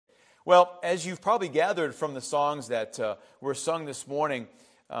Well, as you've probably gathered from the songs that were sung this morning,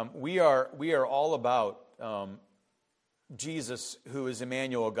 we are all about Jesus, who is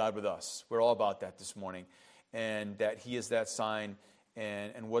Emmanuel, God with us. We're all about that this morning, and that He is that sign,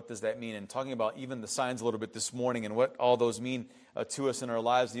 and what does that mean? And talking about even the signs a little bit this morning, and what all those mean to us in our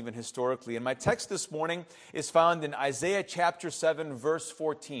lives, even historically. And my text this morning is found in Isaiah chapter 7, verse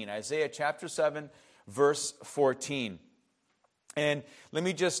 14. Isaiah chapter 7, verse 14. And let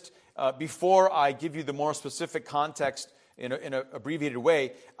me just, before I give you the more specific context in an abbreviated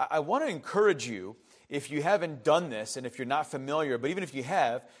way, I want to encourage you, if you haven't done this, and if you're not familiar, but even if you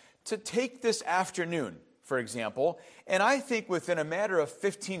have, to take this afternoon, for example, and I think within a matter of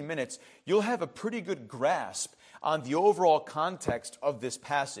 15 minutes, you'll have a pretty good grasp on the overall context of this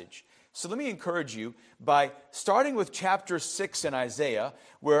passage. So let me encourage you by starting with chapter 6 in Isaiah,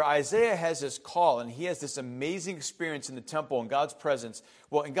 where Isaiah has his call, and he has this amazing experience in the temple in God's presence,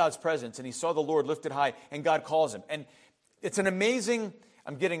 and he saw the Lord lifted high, and God calls him. And it's an amazing,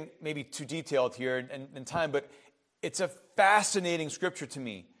 I'm getting maybe too detailed here in time, but it's a fascinating scripture to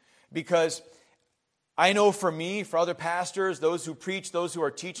me, because I know for me, for other pastors, those who preach, those who are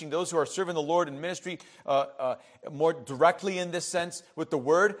teaching, those who are serving the Lord in ministry more directly in this sense with the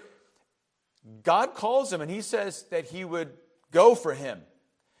Word, God calls him and He says that He would go for him.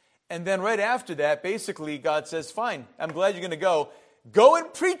 And then right after that, basically God says, fine, I'm glad you're going to go. Go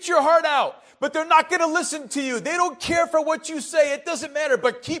and preach your heart out. But they're not going to listen to you. They don't care for what you say. It doesn't matter,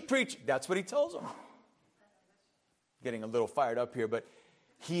 but keep preaching. That's what He tells them. Getting a little fired up here, but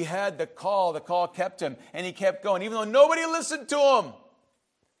he had the call kept him, and he kept going, even though nobody listened to him.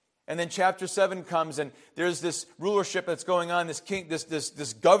 And then chapter 7 comes, and there's this rulership that's going on,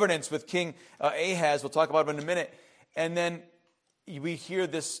 this governance with King Ahaz. We'll talk about it in a minute. And then we hear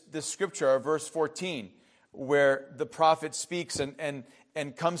this scripture, verse 14, where the prophet speaks and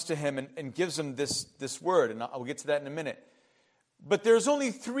comes to him and gives him this word. And I'll get to that in a minute. But there's only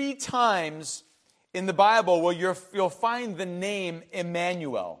 3 times in the Bible where you'll find the name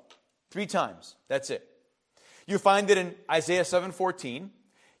Emmanuel. 3 times. That's it. You find it in Isaiah 7:14.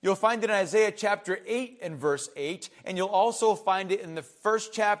 You'll find it in Isaiah chapter 8 and verse 8. And you'll also find it in the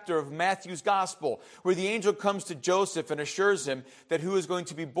first chapter of Matthew's Gospel, where the angel comes to Joseph and assures him that who is going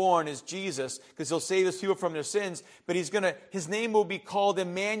to be born is Jesus, because He'll save His people from their sins. But His name will be called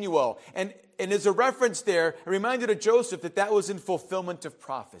Emmanuel. And there's a reference there, a reminder to Joseph that was in fulfillment of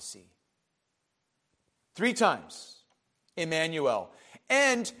prophecy. 3 times, Emmanuel.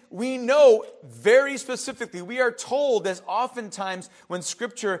 And we know very specifically, we are told as oftentimes when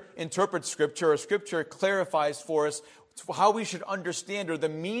Scripture interprets Scripture or Scripture clarifies for us how we should understand or the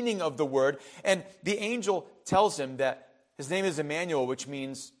meaning of the word. And the angel tells him that his name is Emmanuel, which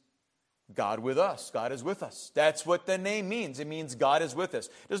means God with us. God is with us. That's what the name means. It means God is with us.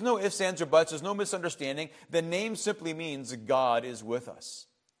 There's no ifs, ands, or buts. There's no misunderstanding. The name simply means God is with us.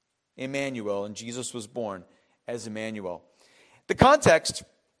 Emmanuel, and Jesus was born as Emmanuel. The context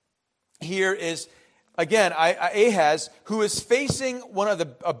here is, again, Ahaz, who is facing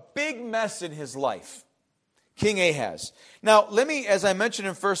a big mess in his life. King Ahaz. Now, as I mentioned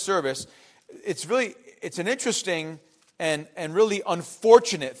in first service, it's an interesting and really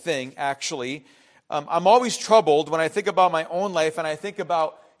unfortunate thing, actually. I'm always troubled when I think about my own life and I think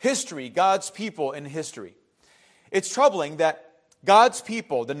about history, God's people in history. It's troubling that God's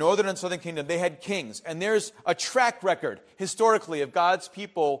people, the northern and southern kingdom, they had kings. And there's a track record historically of God's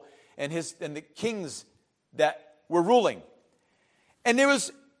people and the kings that were ruling. And there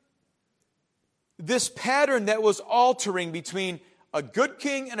was this pattern that was altering between a good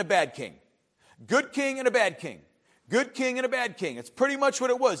king and a bad king. Good king and a bad king. Good king and a bad king. It's pretty much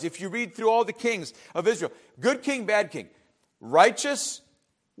what it was if you read through all the kings of Israel. Good king, bad king. Righteous,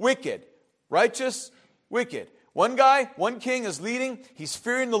 wicked. Righteous, wicked. One king is leading. He's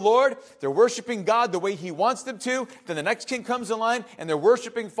fearing the Lord. They're worshiping God the way He wants them to. Then the next king comes in line and they're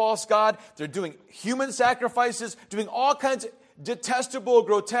worshiping false god. They're doing human sacrifices, doing all kinds of detestable,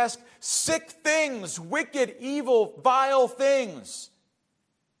 grotesque, sick things, wicked, evil, vile things.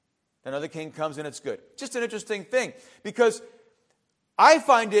 Another king comes and it's good. Just an interesting thing, because I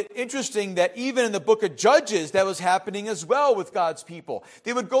find it interesting that even in the book of Judges, that was happening as well with God's people.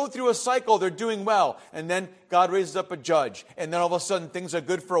 They would go through a cycle, they're doing well, and then God raises up a judge, and then all of a sudden things are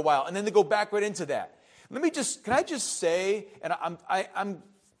good for a while, and then they go back right into that. Can I just say, and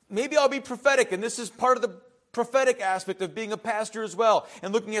maybe I'll be prophetic, and this is part of the prophetic aspect of being a pastor as well,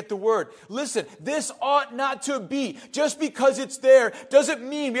 and looking at the Word. Listen, this ought not to be. Just because it's there doesn't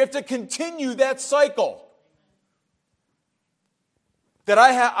mean we have to continue that cycle. That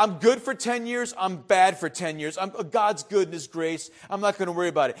I'm good for 10 years, I'm bad for 10 years. God's goodness, grace, I'm not going to worry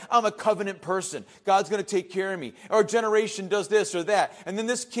about it. I'm a covenant person. God's going to take care of me. Or a generation does this or that. And then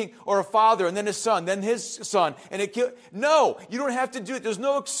this king, or a father, and then his son, then his son. And no, you don't have to do it. There's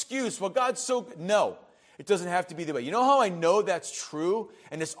no excuse. Well, God's so good. No, it doesn't have to be the way. You know how I know that's true?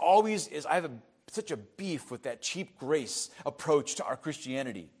 And this always is, I have such a beef with that cheap grace approach to our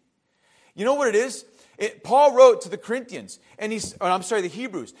Christianity. You know what it is? Paul wrote to the Corinthians, and the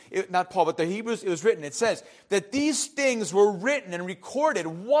Hebrews. Not Paul, but the Hebrews, it was written. It says that these things were written and recorded.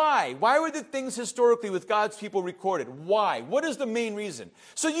 Why? Why were the things historically with God's people recorded? Why? What is the main reason?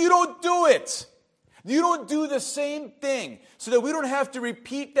 So you don't do it. You don't do the same thing, so that we don't have to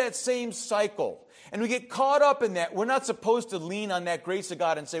repeat that same cycle. And we get caught up in that. We're not supposed to lean on that grace of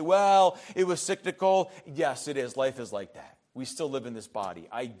God and say, well, it was cyclical. Yes, it is. Life is like that. We still live in this body.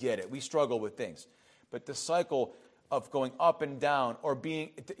 I get it. We struggle with things. But the cycle of going up and down or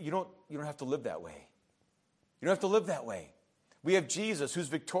being, you don't have to live that way. You don't have to live that way. We have Jesus who's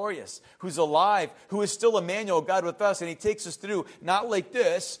victorious, who's alive, who is still Emmanuel, God with us, and he takes us through, not like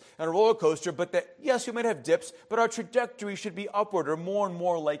this, on a roller coaster, but that, yes, we might have dips, but our trajectory should be upward or more and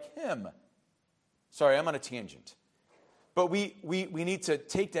more like him. Sorry, I'm on a tangent. But we need to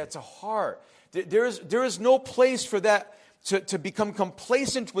take that to heart. There is no place for that, to become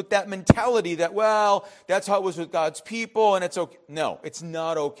complacent with that mentality that, well, that's how it was with God's people, and it's okay. No, it's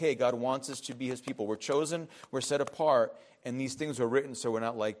not okay. God wants us to be his people. We're chosen, we're set apart, and these things were written so we're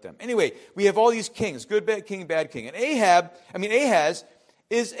not like them. Anyway, we have all these kings, good bad king, bad king. And Ahaz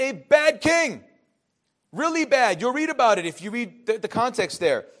is a bad king. Really bad. You'll read about it if you read the context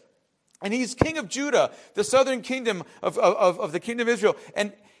there. And he's king of Judah, the southern kingdom of the kingdom of Israel.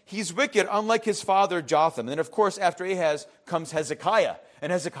 And he's wicked, unlike his father Jotham. And then, of course, after Ahaz comes Hezekiah.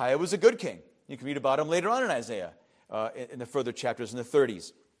 And Hezekiah was a good king. You can read about him later on in Isaiah, in the further chapters in the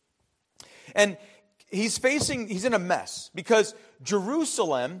 30s. And he's in a mess because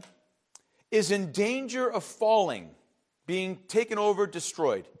Jerusalem is in danger of falling, being taken over,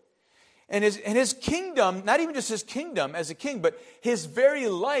 destroyed. And his kingdom, not even just his kingdom as a king, but his very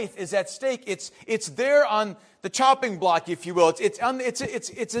life is at stake. It's there on the chopping block, if you will.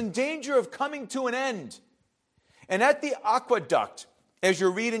 It's in danger of coming to an end. And at the aqueduct, as you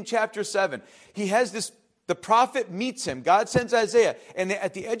read in chapter 7, he has this, the prophet meets him. God sends Isaiah. And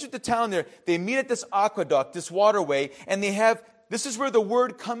at the edge of the town there, they meet at this aqueduct, this waterway, and this is where the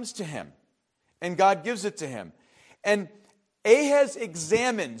word comes to him. And God gives it to him. And Ahaz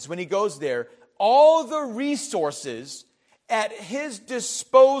examines, when he goes there, all the resources at his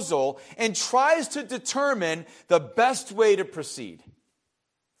disposal and tries to determine the best way to proceed.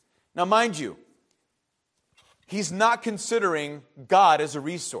 Now, mind you, he's not considering God as a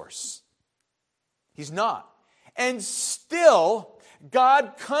resource. He's not. And still,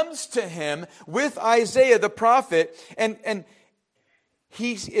 God comes to him with Isaiah the prophet, and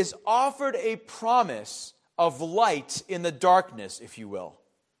he is offered a promise of light in the darkness, if you will.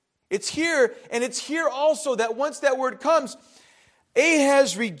 It's here, and it's here also that once that word comes,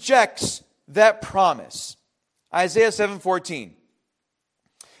 Ahaz rejects that promise. Isaiah 7:14.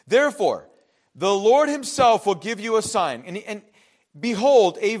 Therefore, the Lord himself will give you a sign. And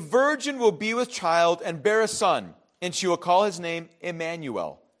behold, a virgin will be with child and bear a son, and she will call his name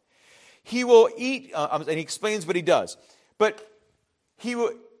Emmanuel. He will eat, and he explains what he does. But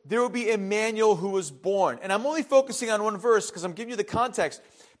there will be Emmanuel who was born. And I'm only focusing on one verse because I'm giving you the context.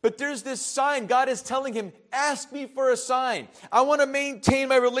 But there's this sign. God is telling him, ask me for a sign. I want to maintain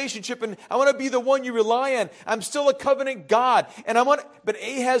my relationship, and I want to be the one you rely on. I'm still a covenant God. But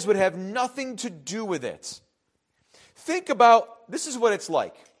Ahaz would have nothing to do with it. Think about, this is what it's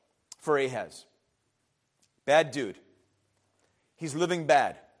like for Ahaz. Bad dude. He's living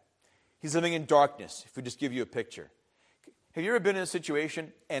bad. He's living in darkness, if we just give you a picture. Have you ever been in a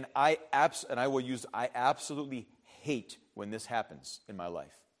situation, and I absolutely hate when this happens in my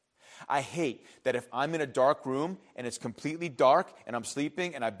life. I hate that if I'm in a dark room and it's completely dark and I'm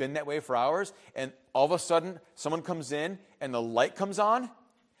sleeping and I've been that way for hours and all of a sudden someone comes in and the light comes on.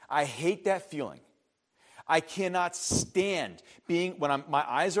 I hate that feeling. I cannot stand being, when my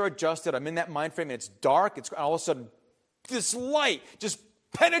eyes are adjusted, I'm in that mind frame and it's dark, all of a sudden this light just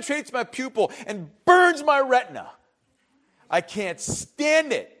penetrates my pupil and burns my retina. I can't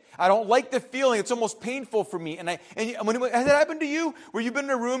stand it. I don't like the feeling. It's almost painful for me. Has that happened to you? Where you've been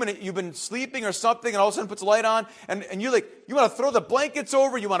in a room and you've been sleeping or something and all of a sudden puts a light on and you want to throw the blankets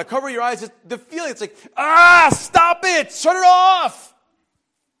over, you want to cover your eyes. The feeling, it's like, stop it, shut it off.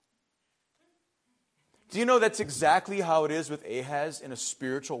 Do you know that's exactly how it is with Ahaz in a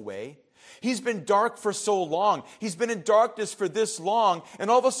spiritual way? He's been dark for so long. He's been in darkness for this long.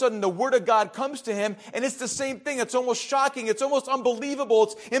 And all of a sudden, the Word of God comes to him, and it's the same thing. It's almost shocking. It's almost unbelievable.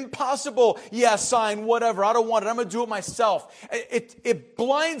 It's impossible. Yeah, sign, whatever. I don't want it. I'm going to do it myself. It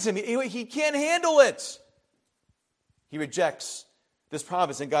blinds him. He can't handle it. He rejects this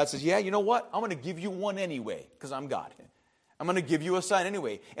promise. And God says, yeah, you know what? I'm going to give you one anyway, because I'm God. I'm going to give you a sign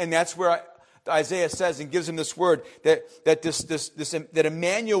anyway. And that's where Isaiah says and gives him this word that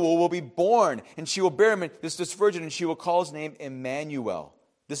Emmanuel will be born, and she will bear him, this virgin, and she will call his name Emmanuel.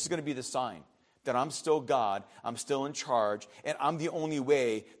 This is going to be the sign that I'm still God, I'm still in charge, and I'm the only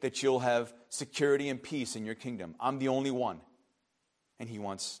way that you'll have security and peace in your kingdom. I'm the only one. And he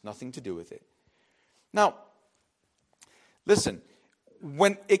wants nothing to do with it. Now, listen,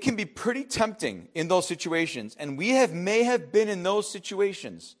 when it can be pretty tempting in those situations, and we may have been in those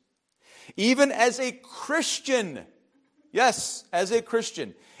situations, even as a Christian. Yes, as a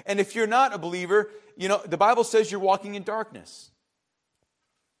Christian. And if you're not a believer, the Bible says you're walking in darkness.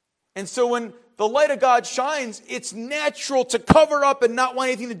 And so when the light of God shines, it's natural to cover up and not want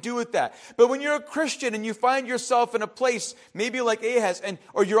anything to do with that. But when you're a Christian and you find yourself in a place, maybe like Ahaz,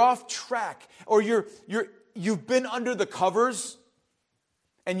 or you're off track, or you've been under the covers,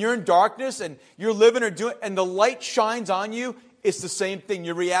 and you're in darkness, and you're living or doing, and the light shines on you, it's the same thing.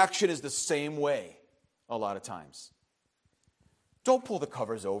 Your reaction is the same way a lot of times. Don't pull the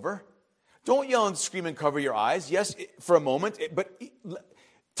covers over. Don't yell and scream and cover your eyes. Yes, for a moment, but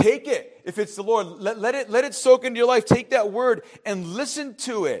take it. If it's the Lord, let it soak into your life. Take that word and listen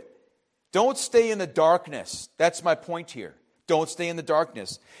to it. Don't stay in the darkness. That's my point here. Don't stay in the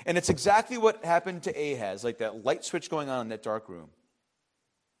darkness. And it's exactly what happened to Ahaz, like that light switch going on in that dark room.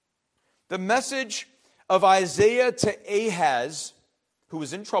 The message of Isaiah to Ahaz, who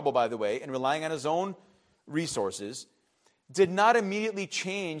was in trouble, by the way, and relying on his own resources, did not immediately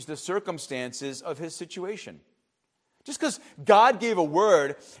change the circumstances of his situation. Just because God gave a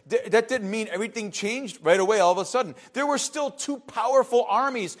word, that didn't mean everything changed right away all of a sudden. There were still two powerful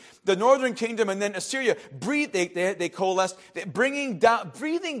armies, the northern kingdom and then Assyria. They coalesced, breathing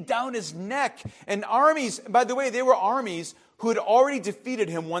down his neck. And armies, by the way, they were armies who had already defeated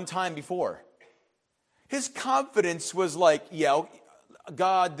him one time before. His confidence was like, yeah,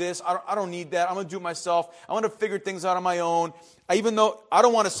 God, this, I don't need that. I'm going to do it myself. I want to figure things out on my own. Even though I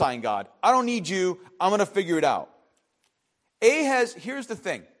don't want to sign God. I don't need you. I'm going to figure it out. Ahaz, here's the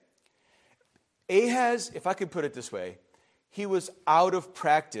thing. Ahaz, if I could put it this way, he was out of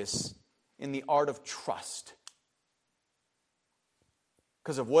practice in the art of trust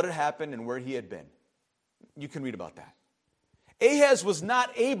because of what had happened and where he had been. You can read about that. Ahaz was not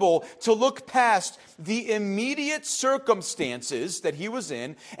able to look past the immediate circumstances that he was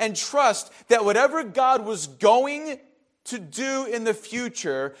in and trust that whatever God was going to do in the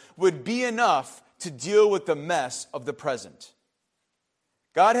future would be enough to deal with the mess of the present.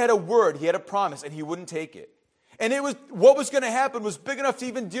 God had a word, he had a promise, and he wouldn't take it. And what was going to happen was big enough to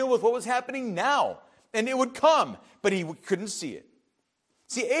even deal with what was happening now. And it would come, but he couldn't see it.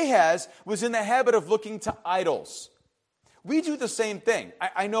 See, Ahaz was in the habit of looking to idols. We do the same thing.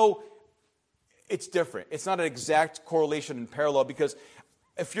 I know it's different. It's not an exact correlation and parallel because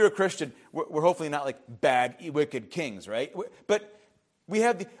if you're a Christian, we're hopefully not like bad, wicked kings, right? But we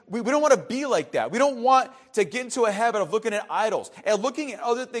don't want to be like that. We don't want to get into a habit of looking at idols and looking at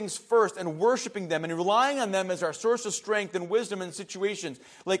other things first and worshiping them and relying on them as our source of strength and wisdom in situations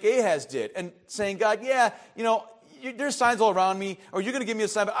like Ahaz did and saying, God, yeah, there's signs all around me, or you're going to give me a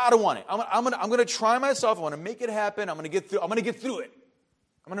sign, but I don't want it. I'm going to try myself. I want to make it happen. I'm going to get through it.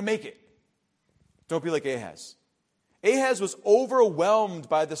 I'm going to make it. Don't be like Ahaz. Ahaz was overwhelmed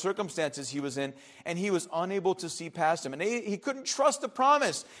by the circumstances he was in, and he was unable to see past them. And he couldn't trust the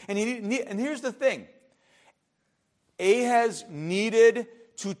promise. And here's the thing. Ahaz needed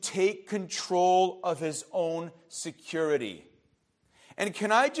to take control of his own security. And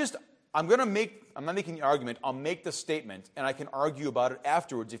I'm not making the argument, I'll make the statement, and I can argue about it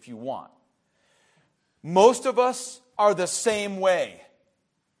afterwards if you want. Most of us are the same way.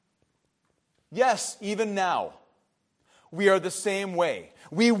 Yes, even now. We are the same way.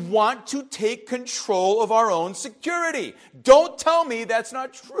 We want to take control of our own security. Don't tell me that's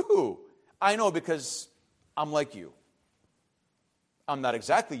not true. I know because I'm like you. I'm not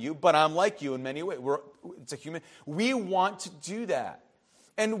exactly you, but I'm like you in many ways. It's a human. We want to do that.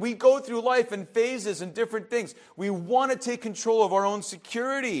 And we go through life in phases and different things. We want to take control of our own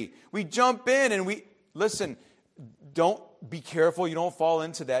security. We jump in and listen, don't be careful you don't fall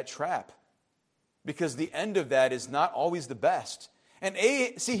into that trap. Because the end of that is not always the best. And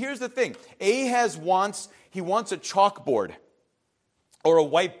see, here's the thing. Ahaz wants a chalkboard. or a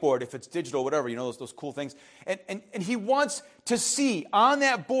whiteboard if it's digital, whatever, those cool things. And he wants to see on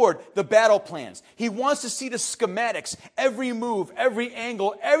that board the battle plans. He wants to see the schematics, every move, every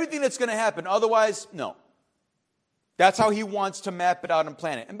angle, everything that's going to happen. Otherwise, no. That's how he wants to map it out and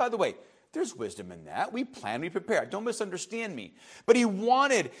plan it. And by the way, there's wisdom in that. We plan, we prepare. Don't misunderstand me. But he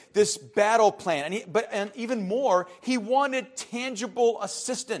wanted this battle plan. And even more, he wanted tangible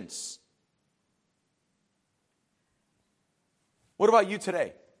assistance. What about you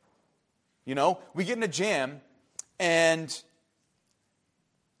today? We get in a jam and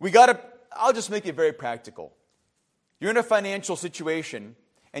I'll just make it very practical. You're in a financial situation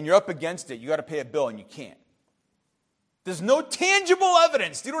and you're up against it. You got to pay a bill and you can't. There's no tangible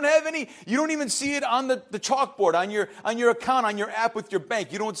evidence. You don't even see it on the chalkboard, on your account, on your app with your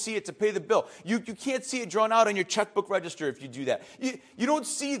bank. You don't see it to pay the bill. You can't see it drawn out on your checkbook register if you do that. You don't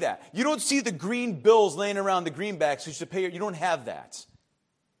see that. You don't see the green bills laying around, the greenbacks you should pay. You don't have that.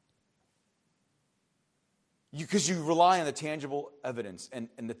 Because you rely on the tangible evidence and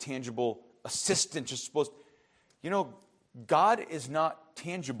the tangible assistance. You're supposed God is not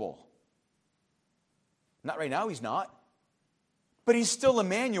tangible. Not right now, he's not. But he's still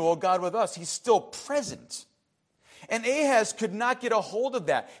Emmanuel, God with us. He's still present. And Ahaz could not get a hold of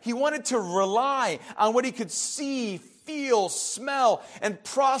that. He wanted to rely on what he could see, feel, smell, and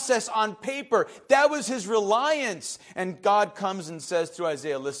process on paper. That was his reliance. And God comes and says through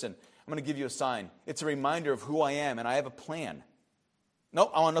Isaiah, listen, I'm going to give you a sign. It's a reminder of who I am, and I have a plan.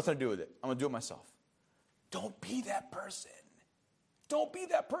 Nope, I want nothing to do with it. I'm going to do it myself. Don't be that person. Don't be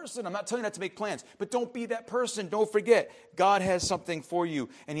that person. I'm not telling you not to make plans, but don't be that person. Don't forget, God has something for you,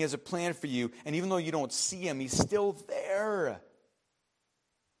 and he has a plan for you. And even though you don't see him, he's still there.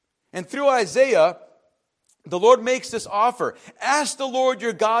 And through Isaiah, the Lord makes this offer. Ask the Lord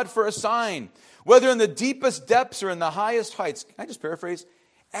your God for a sign, whether in the deepest depths or in the highest heights. Can I just paraphrase?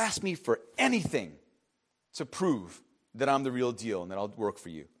 Ask me for anything to prove that I'm the real deal and that I'll work for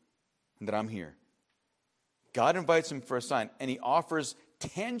you and that I'm here. God invites him for a sign, and he offers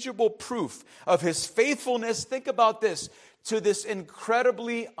tangible proof of his faithfulness, think about this, to this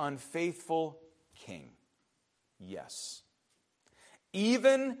incredibly unfaithful king. Yes.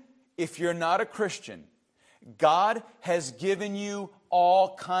 Even if you're not a Christian, God has given you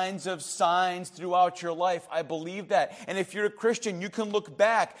all kinds of signs throughout your life. I believe that. And if you're a Christian, you can look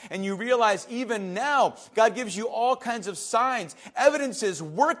back and you realize even now, God gives you all kinds of signs, evidences,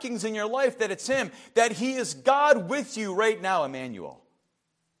 workings in your life that it's him, that he is God with you right now, Emmanuel.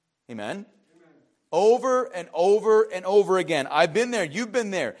 Amen? Over and over and over again. I've been there. You've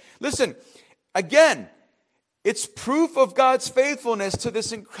been there. Listen, again, it's proof of God's faithfulness to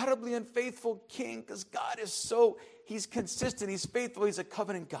this incredibly unfaithful king, because God is he's consistent, he's faithful, he's a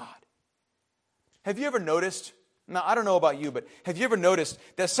covenant God. Have you ever noticed, now I don't know about you, but have you ever noticed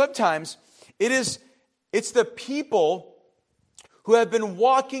that sometimes it's the people who have been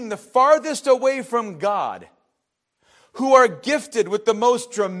walking the farthest away from God who are gifted with the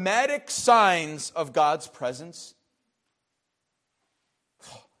most dramatic signs of God's presence?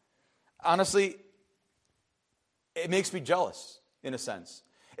 Honestly, it makes me jealous, in a sense.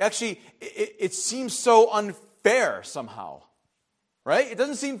 Actually, it seems so unfair somehow, right? It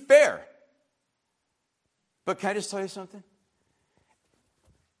doesn't seem fair. But can I just tell you something?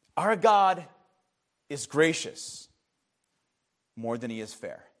 Our God is gracious more than he is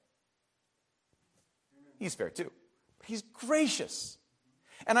fair. He's fair too. But he's gracious.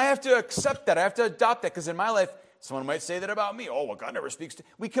 And I have to accept that. I have to adopt that, because in my life, someone might say that about me. Oh, well, God never speaks to...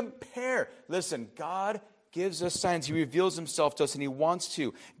 We compare. Listen, God gives us signs. He reveals himself to us, and he wants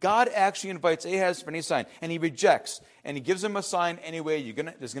to. God actually invites Ahaz for any sign, and he rejects, and he gives him a sign anyway.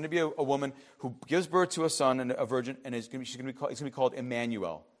 There's going to be a woman who gives birth to a son, and a virgin, and he's going to be called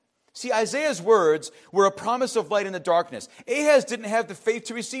Emmanuel. See, Isaiah's words were a promise of light in the darkness. Ahaz didn't have the faith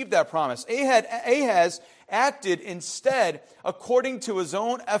to receive that promise. Ahaz acted instead according to his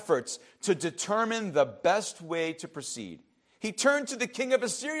own efforts to determine the best way to proceed. He turned to the king of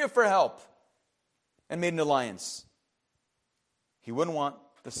Assyria for help and made an alliance. He wouldn't want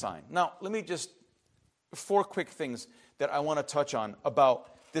the sign. Now, let me just, 4 quick things that I want to touch on about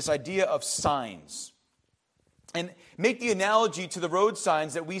this idea of signs. And make the analogy to the road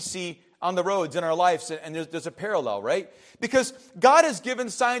signs that we see on the roads in our lives, and there's a parallel, right? Because God has given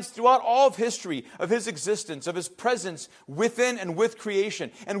signs throughout all of history of his existence, of his presence within and with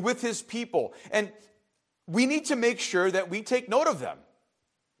creation, and with his people. And we need to make sure that we take note of them.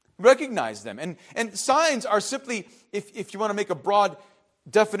 Recognize them. And signs are simply, if you want to make a broad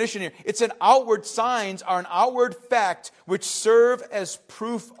definition here, signs are an outward fact which serve as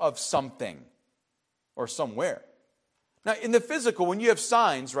proof of something or somewhere. Now, in the physical, when you have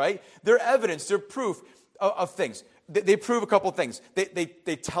signs, right, they're evidence, they're proof of things. They prove a couple things.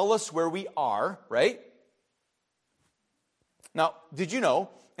 They tell us where we are, right? Now, did you know,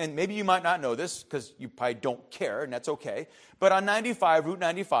 and maybe you might not know this because you probably don't care, and that's okay, but on Route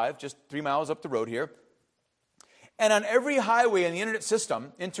 95, just 3 miles up the road here, and on every highway in the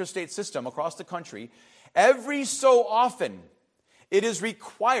interstate system across the country, every so often, it is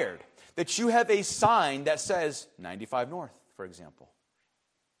required that you have a sign that says 95 North, for example,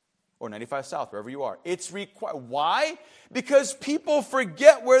 or 95 South, wherever you are. It's required. Why? Because people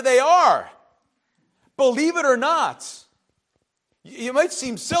forget where they are. Believe it or not. It might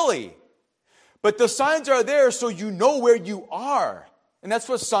seem silly, but the signs are there so you know where you are. And that's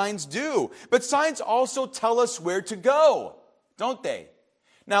what signs do. But signs also tell us where to go, don't they?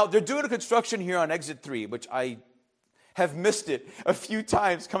 Now, they're doing a construction here on Exit 3, which I have missed it a few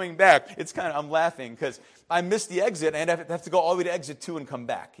times coming back. I'm laughing because I missed the exit and I have to go all the way to Exit 2 and come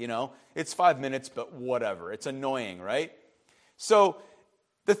back, you know? It's 5 minutes, but whatever. It's annoying, right? So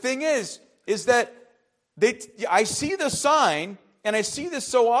the thing is that I see the sign, and I see this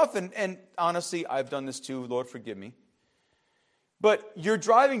so often, and honestly, I've done this too, Lord forgive me. But you're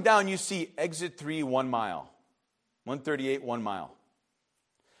driving down, you see Exit 3, 1 mile. 138, 1 mile.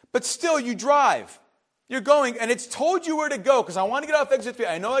 But still, you drive. You're going, and it's told you where to go, because I want to get off Exit 3.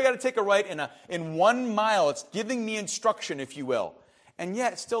 I know I got to take a right in 1 mile. It's giving me instruction, if you will. And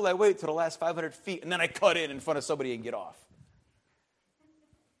yet, still, I wait till the last 500 feet, and then I cut in front of somebody and get off.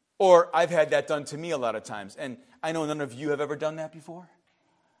 Or I've had that done to me a lot of times. And I know none of you have ever done that before,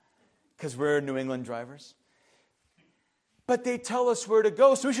 because we're New England drivers. But they tell us where to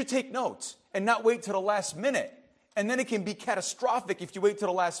go, so we should take notes and not wait till the last minute. And then it can be catastrophic if you wait till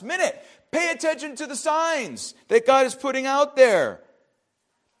the last minute. Pay attention to the signs that God is putting out there.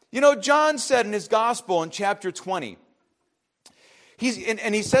 You know, John said in his gospel in chapter 20,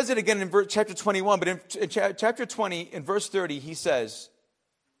 and he says it again in chapter 21, but in chapter 20, in verse 30, he says,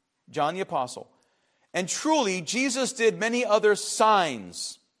 John the apostle, and truly Jesus did many other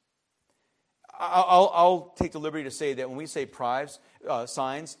signs. I'll take the liberty to say that when we say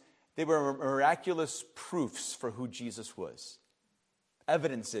signs, they were miraculous proofs for who Jesus was.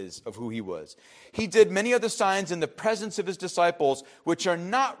 Evidences of who he was. He did many other signs in the presence of his disciples, which are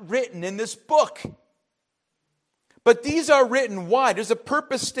not written in this book. But these are written, why? There's a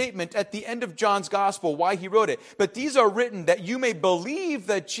purpose statement at the end of John's gospel, why he wrote it. But these are written that you may believe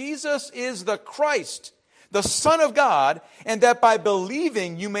that Jesus is the Christ, the Son of God, and that by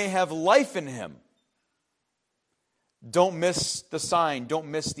believing you may have life in him. Don't miss the sign. Don't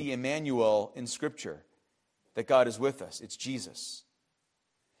miss the Emmanuel in Scripture, that God is with us. It's Jesus.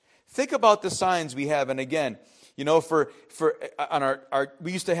 Think about the signs we have. And again, you know, on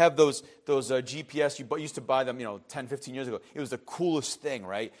we used to have those GPS. You used to buy them, 10, 15 years ago. It was the coolest thing,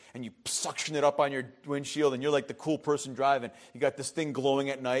 right? And you suction it up on your windshield, and you're like the cool person driving. You got this thing glowing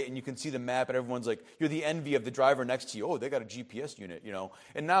at night, and you can see the map, and everyone's like, you're the envy of the driver next to you. Oh, they got a GPS unit,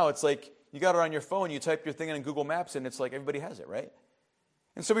 And now it's like, you got it on your phone, you type your thing in Google Maps, and it's like everybody has it, right?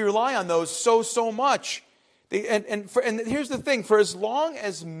 And so we rely on those so much. And here's the thing, for as long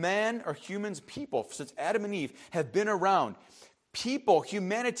as man or humans, people, since Adam and Eve have been around,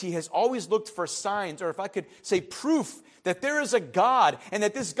 humanity has always looked for signs, or if I could say proof, that there is a God, and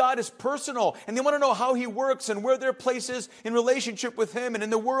that this God is personal, and they want to know how he works, and where their place is in relationship with him, and in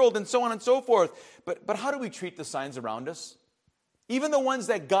the world, and so on and so forth. But how do we treat the signs around us? Even the ones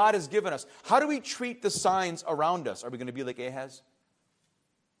that God has given us. How do we treat the signs around us? Are we going to be like Ahaz?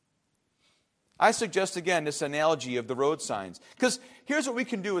 I suggest, again, this analogy of the road signs. Because here's what we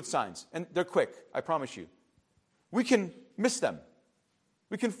can do with signs. And they're quick, I promise you. We can miss them.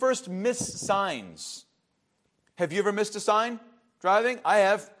 We can first miss signs. Have you ever missed a sign driving? I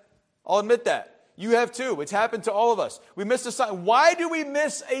have. I'll admit that. You have too. It's happened to all of us. We missed a sign. Why do we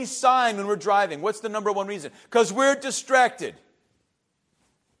miss a sign when we're driving? What's the number one reason? Because we're distracted.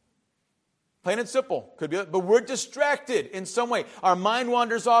 Plain and simple. Could be, but we're distracted in some way. Our mind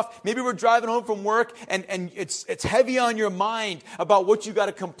wanders off. Maybe we're driving home from work and it's heavy on your mind about what you got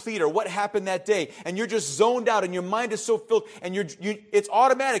to complete or what happened that day. And you're just zoned out and your mind is so filled and it's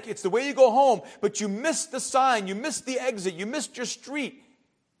automatic. It's the way you go home, but you missed the sign, you missed the exit, you missed your street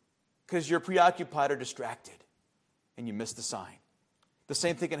because you're preoccupied or distracted and you missed the sign. The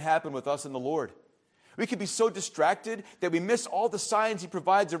same thing can happen with us and the Lord. We can be so distracted that we miss all the signs he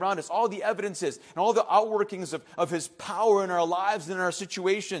provides around us, all the evidences, and all the outworkings of his power in our lives and in our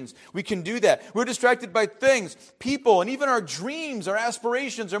situations. We can do that. We're distracted by things, people, and even our dreams, our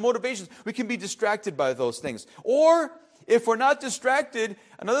aspirations, our motivations. We can be distracted by those things. Or, if we're not distracted,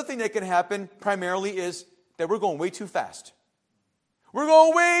 another thing that can happen primarily is that we're going way too fast. We're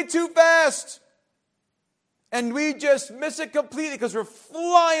going way too fast. And we just miss it completely because we're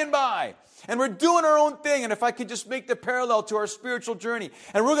flying by. And we're doing our own thing. And if I could just make the parallel to our spiritual journey.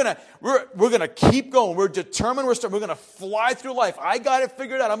 And we're gonna keep going. We're determined. We're going to fly through life. I got it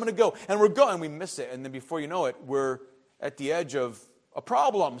figured out. I'm going to go. And we're going. And we miss it. And then before you know it, we're at the edge of a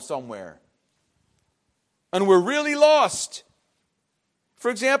problem somewhere. And we're really lost. For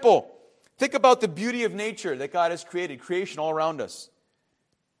example, think about the beauty of nature that God has created. Creation all around us.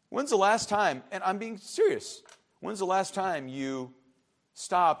 When's the last time, and I'm being serious, when's the last time you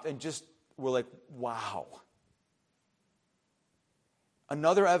stopped and just were like, wow.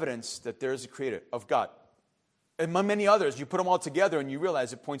 Another evidence that there is a creator of God. And many others, you put them all together and you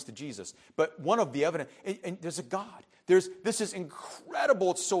realize it points to Jesus. But one of the evidence, and there's a God. This is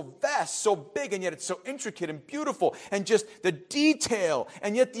incredible. It's so vast, so big, and yet it's so intricate and beautiful. And just the detail,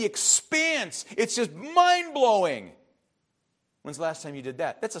 and yet the expanse. It's just mind-blowing. When's the last time you did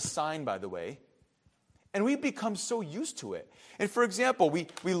that? That's a sign, by the way. And we've become so used to it. And for example, we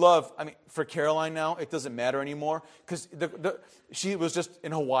love, for Caroline now, it doesn't matter anymore because she was just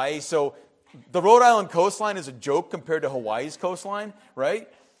in Hawaii. So the Rhode Island coastline is a joke compared to Hawaii's coastline, right?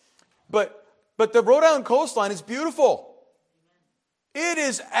 But the Rhode Island coastline is beautiful. It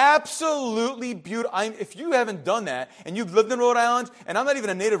is absolutely beautiful. If you haven't done that, and you've lived in Rhode Island, and I'm not even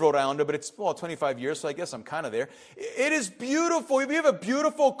a native Rhode Islander, but it's 25 years, so I guess I'm kind of there. It is beautiful. We have a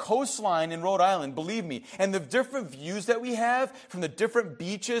beautiful coastline in Rhode Island, believe me. And the different views that we have from the different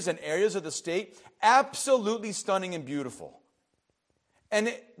beaches and areas of the state, absolutely stunning and beautiful. And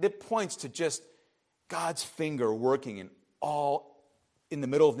it points to just God's finger working in the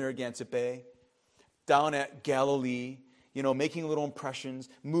middle of Narragansett Bay, down at Galilee, making little impressions,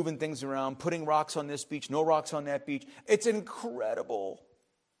 moving things around, putting rocks on this beach, no rocks on that beach. It's incredible.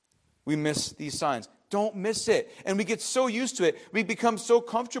 We miss these signs. Don't miss it. And we get so used to it. We become so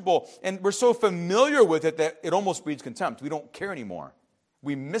comfortable, and we're so familiar with it that it almost breeds contempt. We don't care anymore.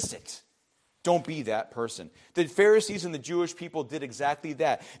 We miss it. Don't be that person. The Pharisees and the Jewish people did exactly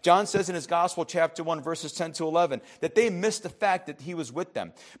that. John says in his Gospel, chapter 1, verses 10 to 11, that they missed the fact that he was with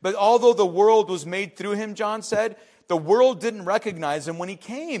them. But although the world was made through him, John said, the world didn't recognize him when he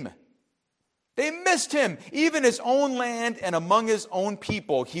came. They missed him. Even his own land and among his own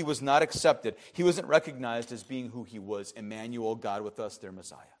people, he was not accepted. He wasn't recognized as being who he was, Emmanuel, God with us, their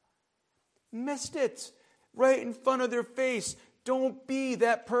Messiah. Missed it right in front of their face. Don't be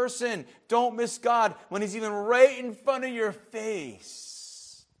that person. Don't miss God when he's even right in front of your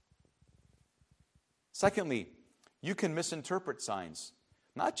face. Secondly, you can misinterpret signs.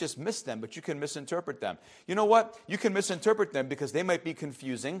 Not just miss them, but you can misinterpret them. You know what? You can misinterpret them because they might be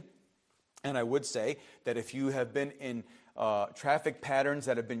confusing. And I would say that if you have been in traffic patterns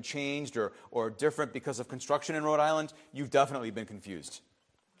that have been changed or different because of construction in Rhode Island, you've definitely been confused.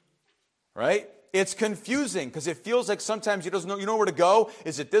 Right? It's confusing because it feels like sometimes you don't know where to go.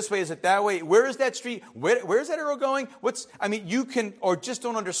 Is it this way? Is it that way? Where is that street? Where is that arrow going? You can, or just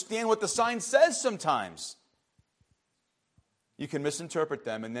don't understand what the sign says sometimes. You can misinterpret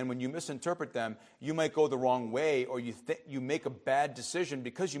them, and then when you misinterpret them, you might go the wrong way, or you make a bad decision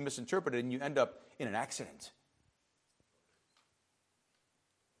because you misinterpreted, and you end up in an accident.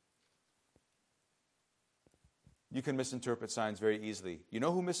 You can misinterpret signs very easily. You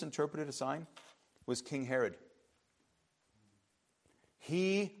know who misinterpreted a sign? It was King Herod.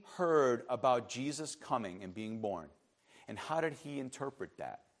 He heard about Jesus coming and being born. And how did he interpret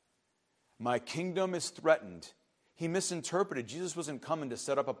that? My kingdom is threatened. He misinterpreted. Jesus wasn't coming to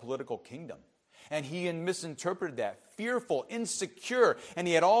set up a political kingdom. And he misinterpreted that. Fearful, insecure. And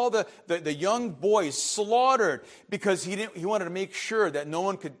he had all the young boys slaughtered because he wanted to make sure that no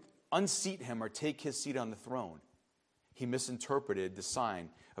one could unseat him or take his seat on the throne. He misinterpreted the sign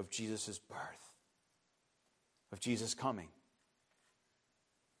of Jesus' birth, of Jesus coming.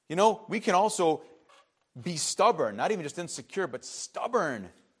 You know, we can also be stubborn, not even just insecure, but stubborn.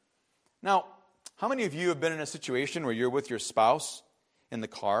 Now, how many of you have been in a situation where you're with your spouse in the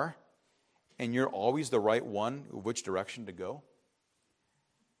car and you're always the right one of which direction to go?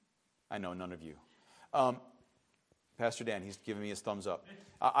 I know none of you. Pastor Dan, he's giving me his thumbs up.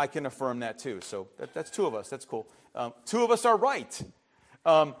 I can affirm that too. So that's two of us. That's cool. Two of us are right.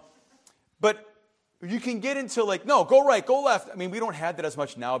 But you can get into no, go right, go left. I mean, we don't have that as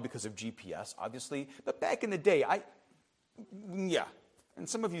much now because of GPS, obviously. But back in the day, yeah. And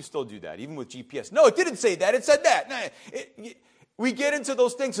some of you still do that, even with GPS. No, it didn't say that. It said that. We get into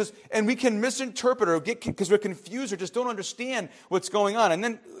those things, and we can misinterpret or because we're confused or just don't understand what's going on. And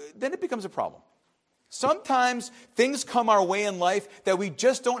then it becomes a problem. Sometimes things come our way in life that we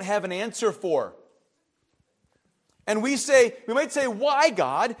just don't have an answer for. And we might say, why,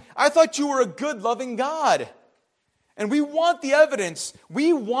 God? I thought you were a good, loving God. And we want the evidence.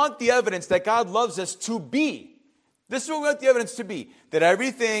 We want the evidence that God loves us to be. This is what we want the evidence to be. That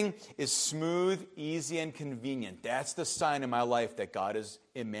everything is smooth, easy, and convenient. That's the sign in my life that God is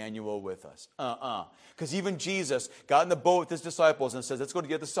Emmanuel with us. Because even Jesus got in the boat with his disciples and says, let's go to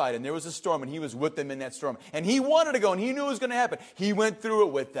the other side. And there was a storm, and he was with them in that storm. And he wanted to go, and he knew it was going to happen. He went through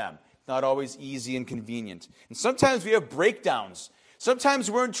it with them. Not always easy and convenient. And sometimes we have breakdowns. Sometimes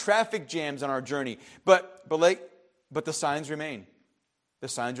we're in traffic jams on our journey. But the signs remain. The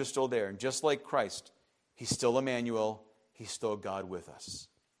signs are still there. And just like Christ, he's still Emmanuel. He's still God with us.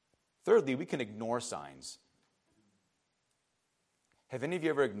 Thirdly, we can ignore signs. Have any of you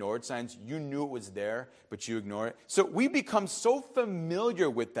ever ignored signs? You knew it was there, but you ignore it. So we become so familiar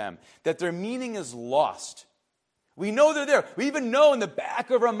with them that their meaning is lost. We know they're there. We even know in the back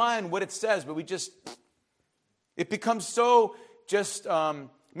of our mind what it says, but it becomes so just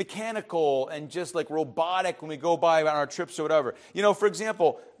mechanical and just like robotic when we go by on our trips or whatever. For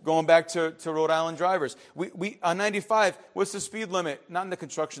example, going back to Rhode Island drivers, we on 95, what's the speed limit? Not in the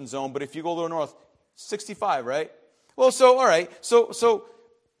construction zone, but if you go a little north, 65, right? Well, so, all right, so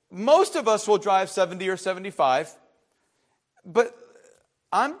most of us will drive 70 or 75, but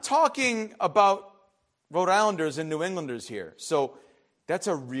I'm talking about Rhode Islanders and New Englanders here. So that's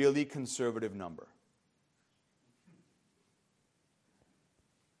a really conservative number.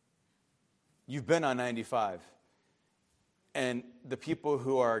 You've been on 95. And the people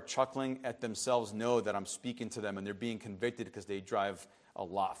who are chuckling at themselves know that I'm speaking to them and they're being convicted because they drive a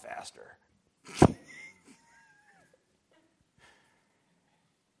lot faster.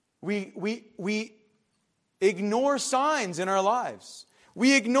 We ignore signs in our lives.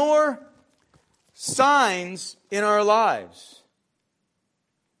 We ignore signs in our lives.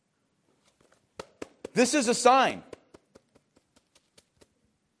 This is a sign.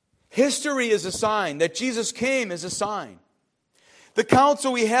 History is a sign. That Jesus came is a sign. The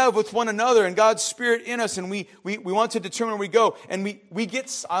counsel we have with one another and God's Spirit in us, and we want to determine where we go. And we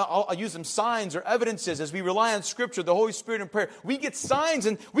get, I'll use them, signs or evidences as we rely on Scripture, the Holy Spirit, and prayer. We get signs,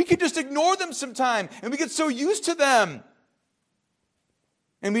 and we can just ignore them sometime, and we get so used to them.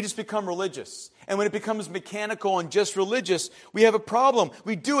 And we just become religious. And when it becomes mechanical and just religious, we have a problem.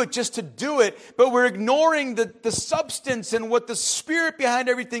 We do it just to do it, but we're ignoring the substance and what the spirit behind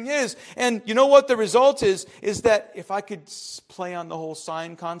everything is. And you know what the result is that, if I could play on the whole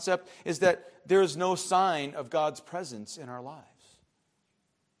sign concept, is that there is no sign of God's presence in our lives.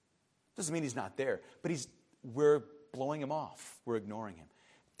 Doesn't mean he's not there, but we're blowing him off. We're ignoring him.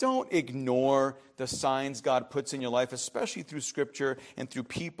 Don't ignore the signs God puts in your life, especially through Scripture and through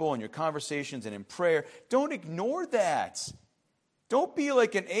people and your conversations and in prayer. Don't ignore that. Don't be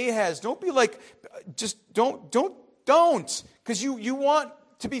like an Ahaz. Don't be like, just don't. Because you want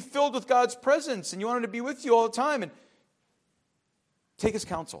to be filled with God's presence and you want him to be with you all the time. And take his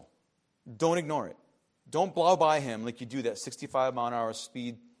counsel. Don't ignore it. Don't blow by him like you do that 65-mile-an-hour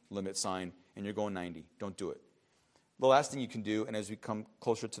speed limit sign and you're going 90. Don't do it. The last thing you can do, and as we come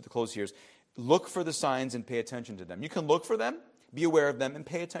closer to the close here, is look for the signs and pay attention to them. You can look for them, be aware of them, and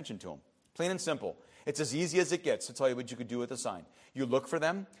pay attention to them. Plain and simple. It's as easy as it gets to tell you what you could do with a sign. You look for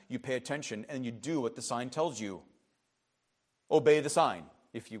them, you pay attention, and you do what the sign tells you. Obey the sign,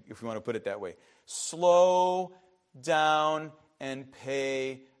 if you want to put it that way. Slow down and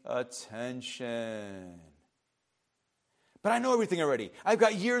pay attention. But I know everything already. I've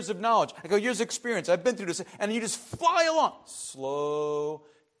got years of knowledge. I've got years of experience. I've been through this. And you just fly along. Slow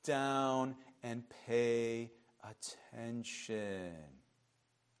down and pay attention.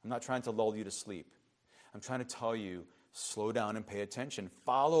 I'm not trying to lull you to sleep. I'm trying to tell you, slow down and pay attention.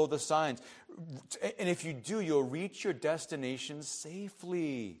 Follow the signs. And if you do, you'll reach your destination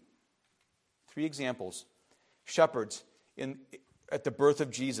safely. 3 examples. Shepherds at the birth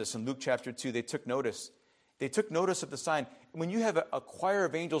of Jesus in Luke chapter 2, they took notice. They took notice of the sign. When you have a choir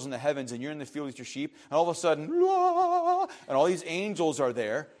of angels in the heavens and you're in the field with your sheep, and all of a sudden, and all these angels are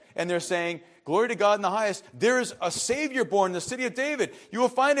there, and they're saying, glory to God in the highest. There is a Savior born in the city of David. You will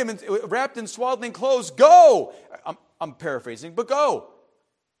find him wrapped in swaddling clothes. Go! I'm paraphrasing, but go.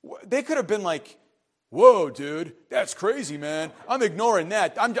 They could have been like, whoa, dude, that's crazy, man. I'm ignoring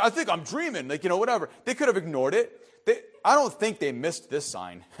that. I think I'm dreaming, whatever. They could have ignored it. I don't think they missed this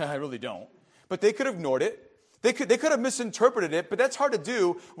sign. I really don't. But they could have ignored it. They could have misinterpreted it, but that's hard to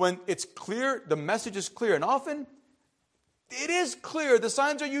do when it's clear, the message is clear. And often, it is clear. The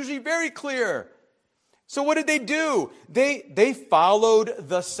signs are usually very clear. So what did they do? They followed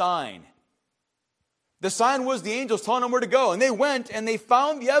the sign. The sign was the angels telling them where to go. And they went and they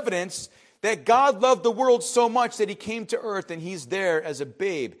found the evidence That God loved the world so much that he came to earth and he's there as a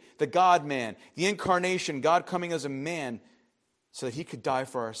babe, the God-man, the incarnation, God coming as a man so that he could die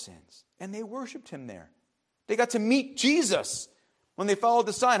for our sins. And they worshiped him there. They got to meet Jesus when they followed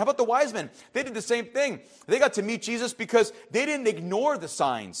the sign. How about the wise men? They did the same thing. They got to meet Jesus because they didn't ignore the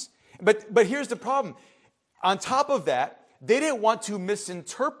signs. But here's the problem. On top of that, they didn't want to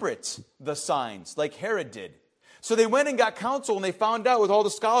misinterpret the signs like Herod did. So they went and got counsel and they found out with all the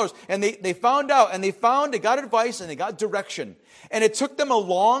scholars. And they found out and they got advice and they got direction. And it took them a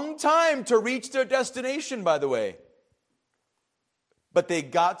long time to reach their destination, by the way. But they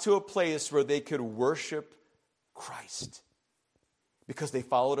got to a place where they could worship Christ because they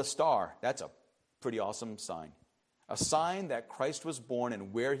followed a star. That's a pretty awesome sign. A sign that Christ was born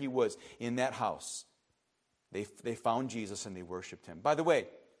and where he was in that house. They found Jesus and they worshiped him. By the way,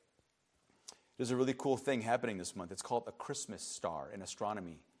 there's a really cool thing happening this month. It's called a Christmas star in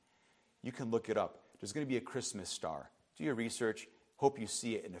astronomy. You can look it up. There's going to be a Christmas star. Do your research. Hope you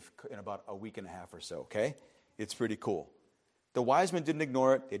see it in about a week and a half or so, okay? It's pretty cool. The wise men didn't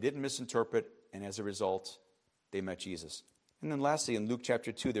ignore it. They didn't misinterpret. And as a result, they met Jesus. And then lastly, in Luke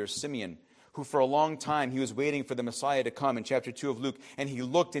chapter 2, there's Simeon, who for a long time, he was waiting for the Messiah to come in chapter 2 of Luke. And he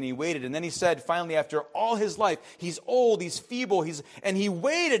looked and he waited. And then he said, finally, after all his life, he's old, he's feeble, and he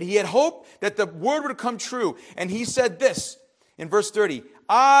waited. He had hope that the word would come true. And he said this in verse 30,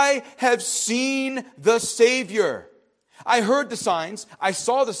 I have seen the Savior. I heard the signs. I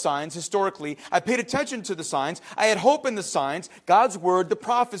saw the signs historically. I paid attention to the signs. I had hope in the signs, God's word, the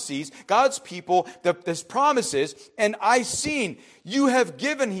prophecies, God's people, the promises. And I seen, you have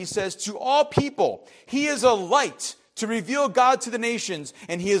given, he says, to all people. He is a light to reveal God to the nations,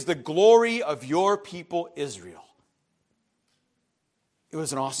 and he is the glory of your people, Israel. It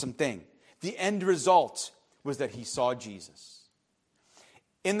was an awesome thing. The end result was that he saw Jesus.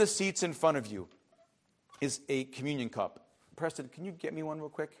 In the seats in front of you is a communion cup. Preston, can you get me one real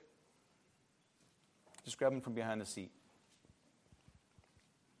quick? Just grab them from behind the seat.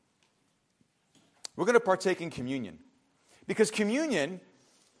 We're going to partake in communion. Because communion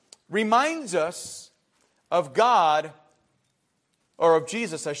reminds us of God, or of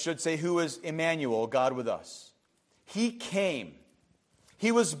Jesus, I should say, who is Emmanuel, God with us. He came.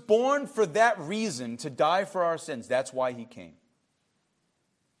 He was born for that reason, to die for our sins. That's why he came.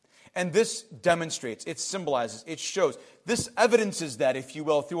 And this demonstrates, it symbolizes, it shows. This evidences that, if you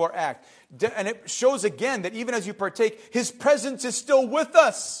will, through our act. And it shows again that even as you partake, his presence is still with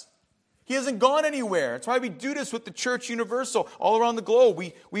us. He hasn't gone anywhere. That's why we do this with the Church Universal all around the globe.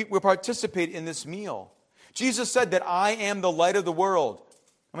 We participate in this meal. Jesus said that I am the light of the world.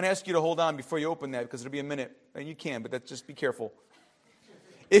 I'm going to ask you to hold on before you open that because it'll be a minute. And you can, but just be careful.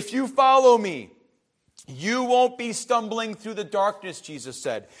 If you follow me, you won't be stumbling through the darkness, Jesus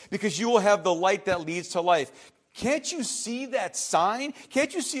said, because you will have the light that leads to life. Can't you see that sign?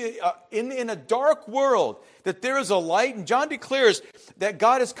 Can't you see in a dark world that there is a light? And John declares that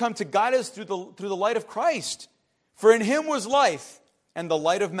God has come to guide us through the light of Christ. For in him was life and the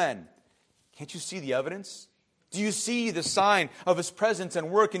light of men. Can't you see the evidence? Do you see the sign of his presence and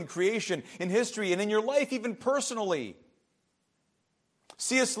work in creation, in history, and in your life, even personally?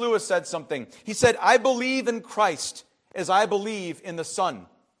 C.S. Lewis said something. He said, I believe in Christ as I believe in the sun.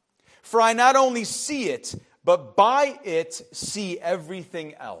 For I not only see it, but by it see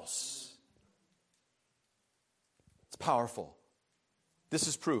everything else. It's powerful. This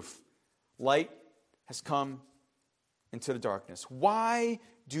is proof. Light has come into the darkness. Why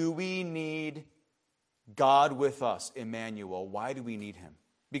do we need God with us, Emmanuel? Why do we need him?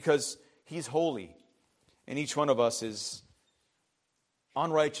 Because he's holy, and each one of us is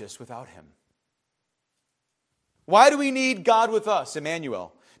unrighteous without him. Why do we need God with us,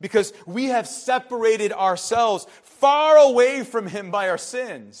 Emmanuel? Because we have separated ourselves far away from him by our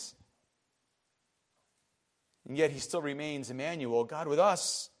sins. And yet he still remains Emmanuel, God with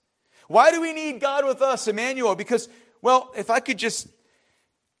us. Why do we need God with us, Emmanuel? Because, well, if I could just...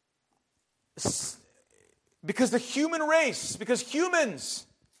 Because the human race, because humans...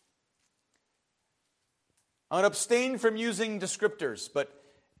 I'm going to abstain from using descriptors, but,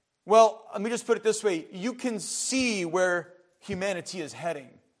 well, let me just put it this way. You can see where humanity is heading.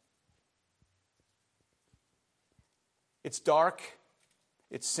 It's dark,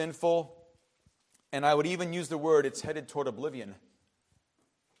 it's sinful, and I would even use the word, it's headed toward oblivion.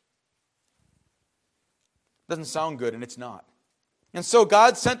 Doesn't sound good, and it's not. And so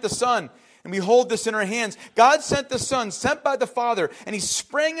God sent the Son, and we hold this in our hands. God sent the Son, sent by the Father, and he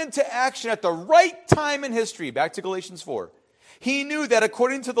sprang into action at the right time in history. Back to Galatians 4. He knew that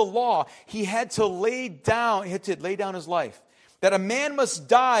according to the law, he had to lay down his life. that a man must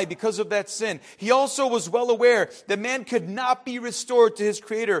die because of that sin, he also was well aware that man could not be restored to his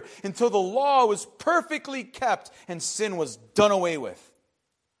Creator until the law was perfectly kept and sin was done away with.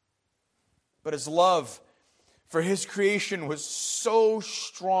 But his love for his creation was so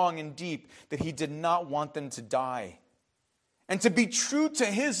strong and deep that he did not want them to die. And to be true to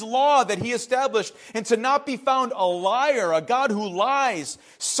his law that he established, and to not be found a liar, a God who lies,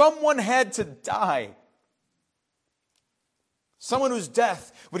 someone had to die. Someone whose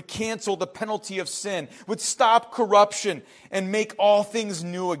death would cancel the penalty of sin, would stop corruption, and make all things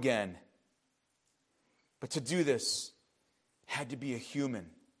new again. But to do this had to be a human.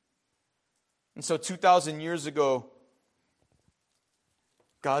 And so 2,000 years ago,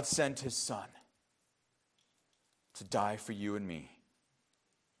 God sent his Son to die for you and me.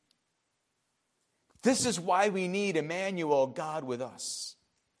 This is why we need Emmanuel, God with us.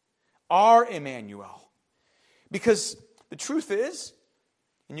 Our Emmanuel. Because the truth is,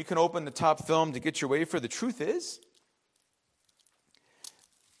 and you can open the top film to get your wafer, the truth is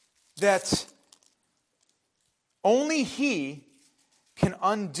that only he can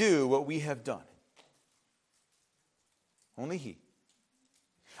undo what we have done. Only he.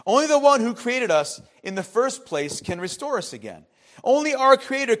 Only the one who created us in the first place can restore us again. Only our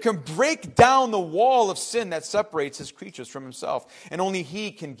Creator can break down the wall of sin that separates his creatures from himself. And only he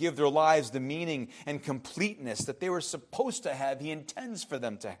can give their lives the meaning and completeness that they were supposed to have, he intends for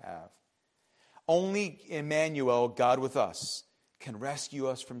them to have. Only Emmanuel, God with us, can rescue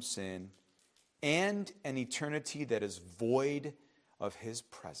us from sin and an eternity that is void of his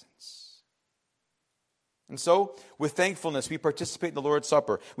presence. And so, with thankfulness, we participate in the Lord's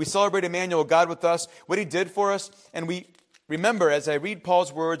Supper. We celebrate Emmanuel, God with us, what he did for us, and we remember, as I read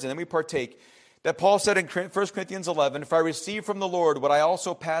Paul's words and then we partake, that Paul said in 1 Corinthians 11, "For I received from the Lord what I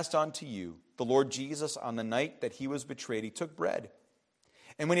also passed on to you. The Lord Jesus, on the night that he was betrayed, he took bread.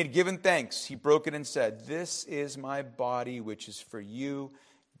 And when he had given thanks, he broke it and said, 'This is my body, which is for you.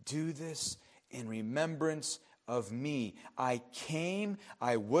 Do this in remembrance of me.' I came,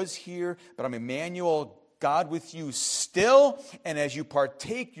 I was here, but I'm Emmanuel, God with you still, and as you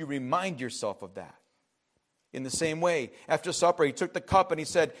partake, you remind yourself of that." In the same way, after supper, he took the cup and he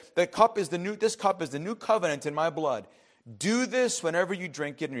said, This cup is the new covenant in my blood. Do this whenever you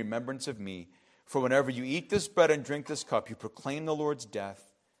drink it in remembrance of me. For whenever you eat this bread and drink this cup, you proclaim the Lord's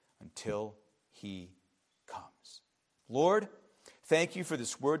death until he comes." Lord, thank you for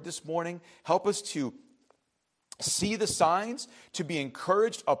this word this morning. Help us to see the signs, to be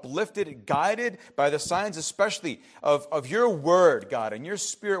encouraged, uplifted, guided by the signs, especially of your word, God, and your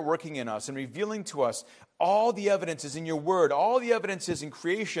Spirit working in us and revealing to us all the evidence is in your word, all the evidence is in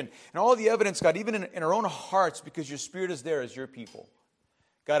creation, and all the evidence, God, even in our own hearts, because your Spirit is there as your people.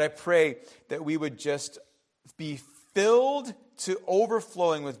 God, I pray that we would just be filled to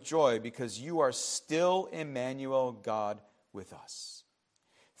overflowing with joy because you are still Emmanuel, God with us.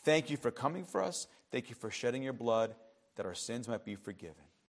 Thank you for coming for us. Thank you for shedding your blood that our sins might be forgiven.